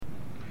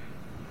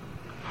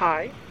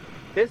Hi,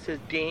 this is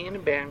Dean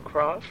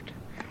Bancroft,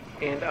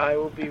 and I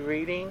will be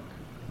reading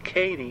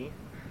Katy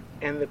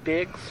and the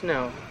Big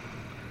Snow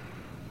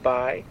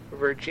by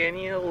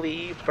Virginia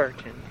Lee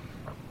Burton.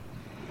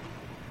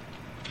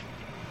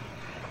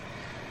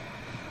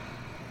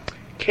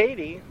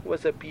 Katy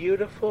was a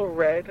beautiful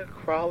red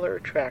crawler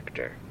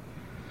tractor.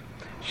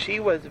 She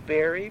was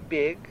very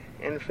big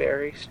and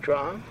very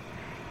strong,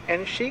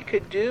 and she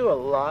could do a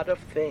lot of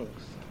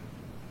things.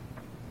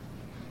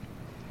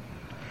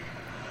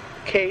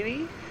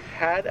 Katy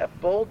had a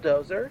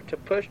bulldozer to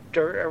push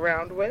dirt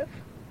around with.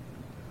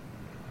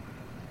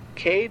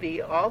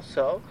 Katy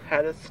also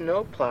had a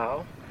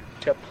snowplow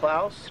to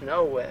plow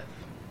snow with.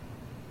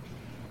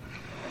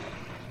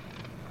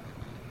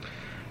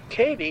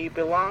 Katy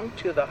belonged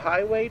to the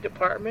highway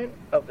department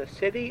of the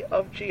city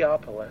of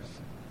Geopolis.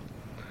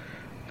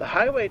 The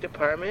highway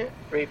department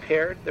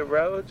repaired the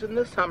roads in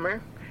the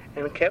summer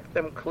and kept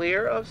them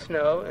clear of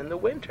snow in the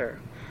winter,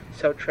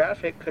 so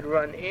traffic could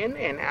run in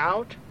and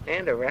out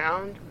and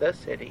around the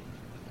city.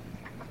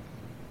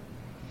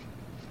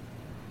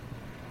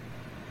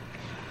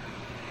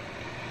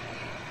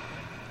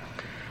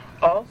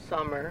 All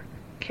summer,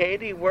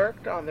 Katy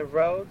worked on the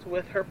roads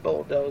with her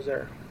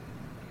bulldozer.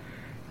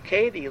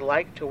 Katy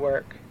liked to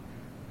work.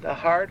 The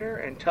harder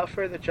and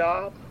tougher the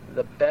job,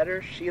 the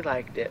better she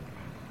liked it.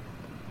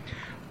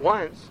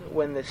 Once,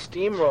 when the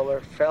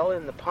steamroller fell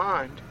in the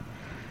pond,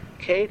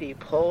 Katy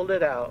pulled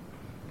it out.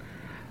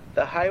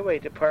 The highway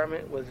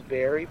department was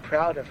very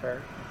proud of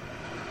her.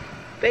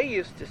 They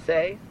used to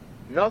say,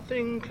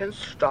 "Nothing can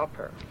stop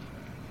her."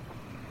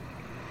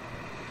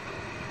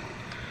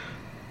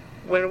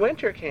 When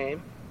winter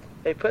came,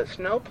 they put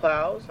snow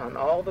plows on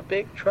all the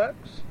big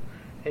trucks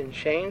and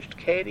changed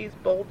Katy's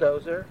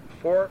bulldozer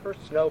for her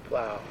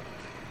snowplow.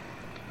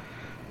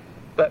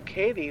 But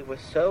Katy was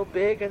so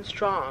big and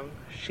strong,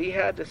 she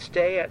had to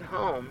stay at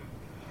home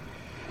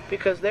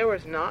because there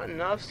was not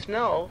enough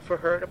snow for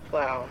her to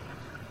plow.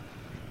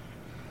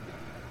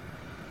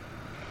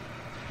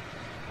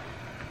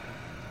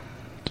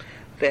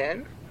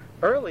 Then,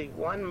 early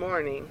one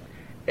morning,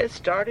 it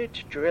started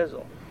to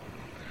drizzle.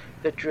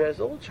 The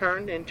drizzle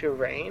turned into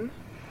rain.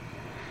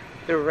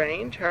 The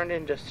rain turned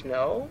into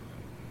snow.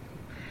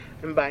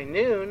 And by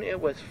noon, it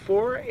was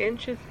 4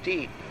 inches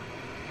deep.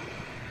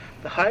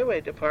 The highway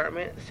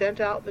department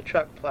sent out the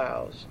truck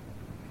plows.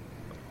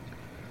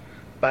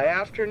 By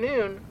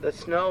afternoon, the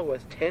snow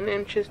was 10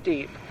 inches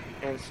deep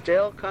and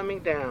still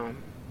coming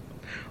down.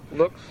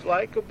 "Looks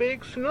like a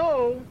big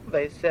snow,"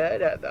 they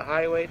said at the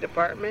highway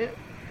department,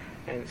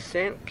 and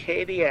sent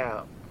Katy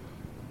out.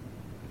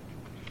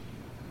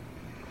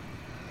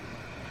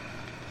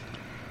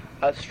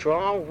 A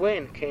strong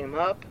wind came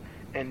up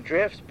and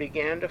drifts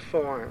began to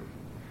form.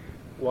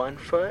 1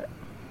 foot,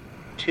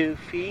 2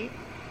 feet,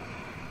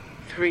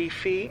 3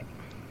 feet,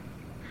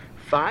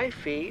 5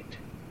 feet.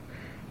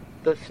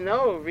 The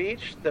snow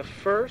reached the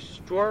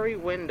first-story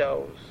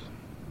windows,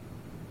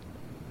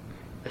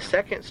 the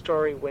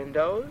second-story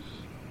windows,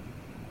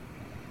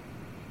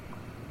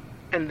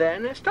 and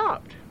then it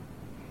stopped.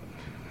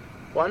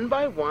 One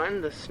by one,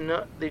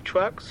 the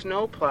truck's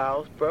snow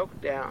plows broke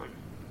down.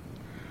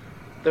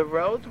 The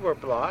roads were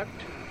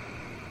blocked.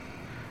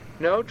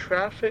 No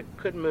traffic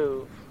could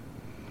move.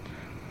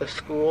 The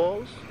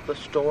schools, the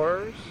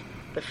stores,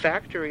 the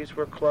factories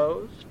were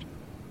closed.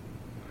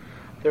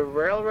 The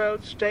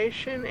railroad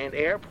station and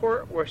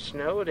airport were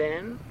snowed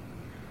in.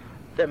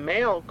 The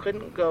mail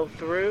couldn't go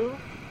through.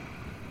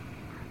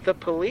 The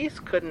police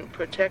couldn't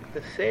protect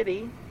the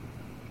city.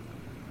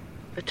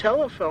 The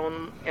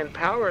telephone and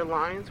power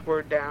lines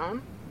were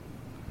down.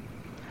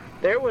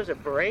 There was a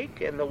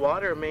break in the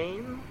water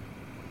main.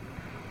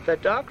 The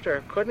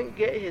doctor couldn't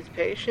get his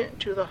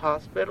patient to the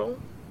hospital.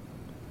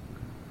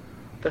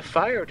 The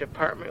fire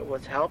department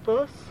was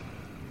helpless.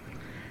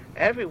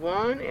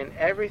 Everyone and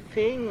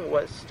everything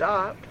was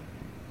stopped.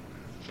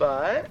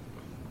 But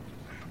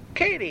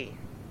Katy.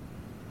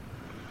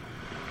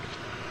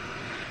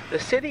 The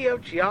city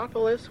of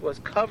Geopolis was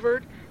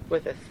covered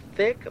with a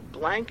thick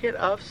blanket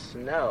of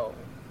snow.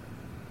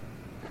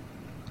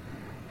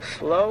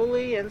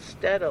 Slowly and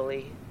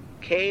steadily,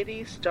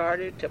 Katy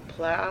started to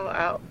plow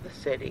out the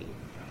city.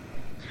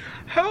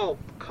 "Help!"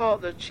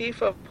 called the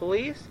chief of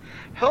police.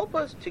 "Help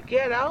us to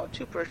get out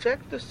to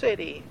protect the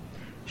city."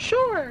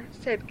 "Sure,"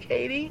 said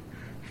Katy.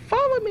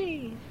 "Follow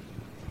me."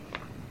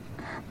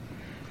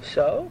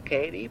 So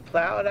Katy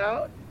plowed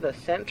out the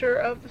center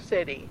of the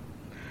city.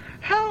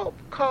 "Help!"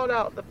 called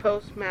out the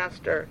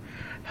postmaster.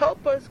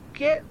 "Help us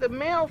get the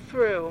mail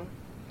through."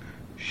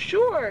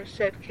 "Sure,"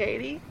 said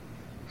Katy.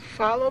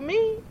 "Follow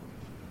me."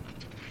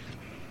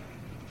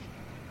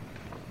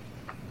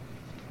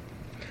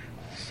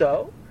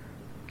 So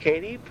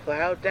Katy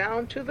plowed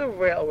down to the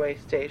railway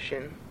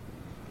station.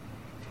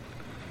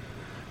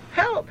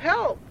 "Help!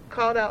 Help!"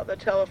 called out the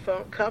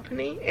telephone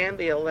company and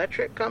the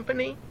electric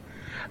company.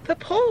 "The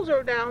poles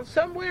are down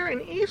somewhere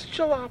in East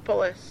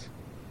Geopolis."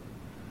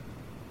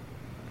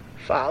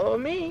 "Follow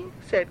me,"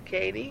 said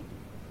Katy.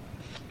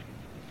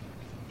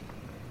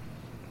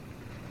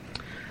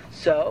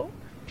 So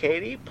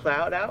Katy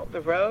plowed out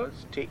the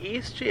roads to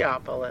East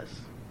Geopolis.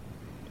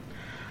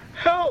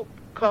 "Help!"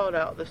 called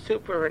out the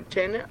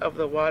superintendent of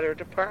the water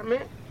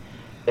department.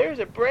 "There's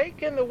a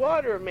break in the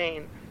water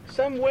main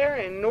somewhere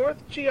in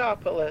North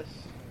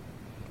Geopolis."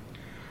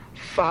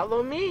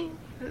 "Follow me,"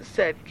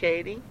 said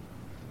Katy.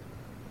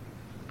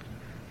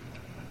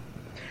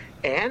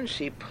 And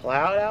she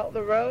plowed out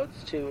the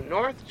roads to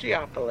North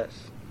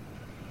Geopolis.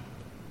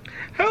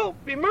 "Help!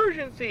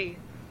 Emergency!"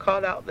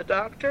 called out the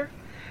doctor.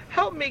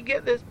 "Help me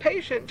get this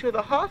patient to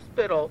the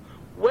hospital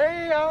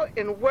way out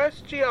in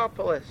West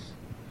Geopolis."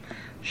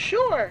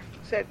 "Sure,"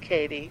 said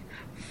Katy.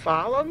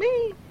 "Follow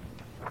me."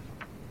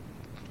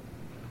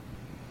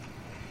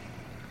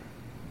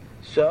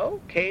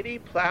 So Katy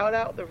plowed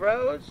out the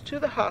roads to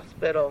the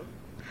hospital.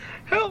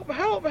 "Help!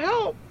 Help!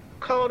 Help!"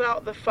 called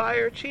out the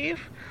fire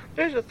chief.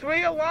 "There's a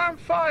 3-alarm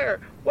fire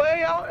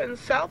way out in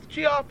South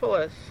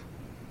Geopolis."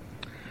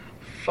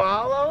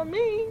 "Follow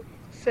me,"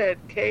 said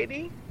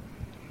Katy.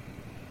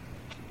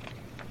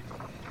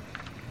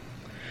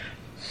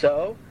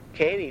 So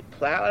Katy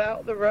plowed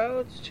out the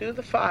roads to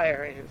the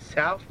fire in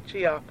South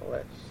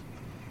Geopolis.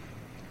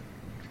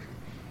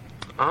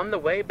 On the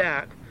way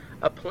back,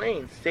 a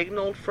plane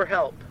signaled for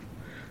help.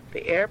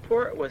 The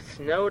airport was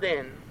snowed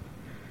in.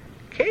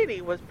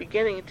 Katy was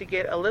beginning to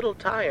get a little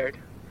tired,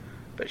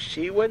 but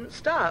she wouldn't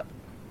stop.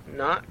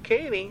 Not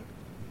Katy.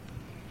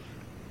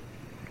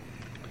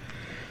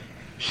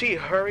 She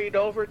hurried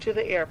over to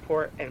the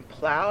airport and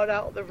plowed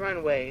out the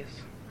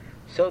runways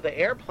so the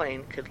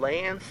airplane could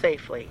land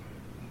safely.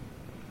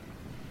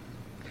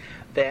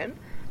 Then,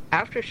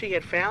 after she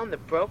had found the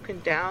broken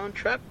down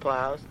truck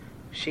plows,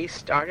 she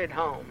started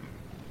home.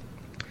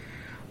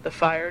 The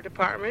fire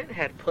department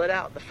had put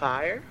out the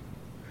fire.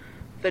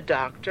 The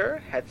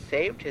doctor had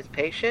saved his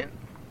patient.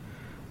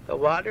 The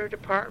water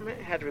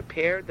department had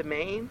repaired the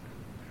main.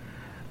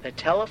 The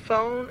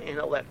telephone and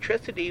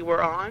electricity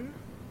were on.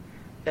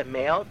 The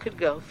mail could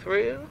go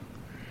through.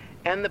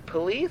 And the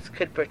police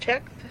could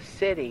protect the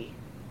city,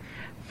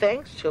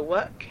 thanks to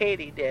what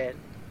Katy did.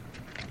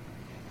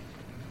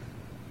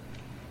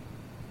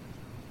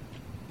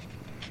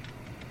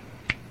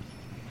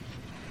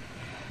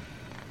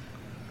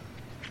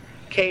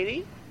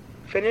 Katy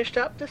finished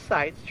up the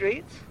side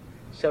streets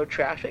so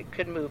traffic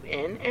could move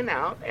in and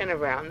out and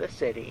around the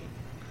city.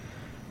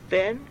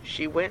 Then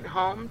she went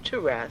home to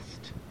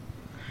rest.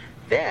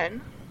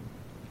 Then,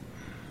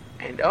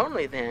 and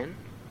only then,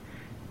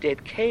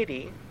 did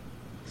Katy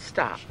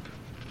stop.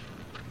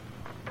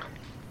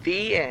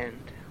 The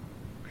end.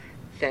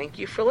 Thank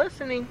you for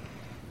listening.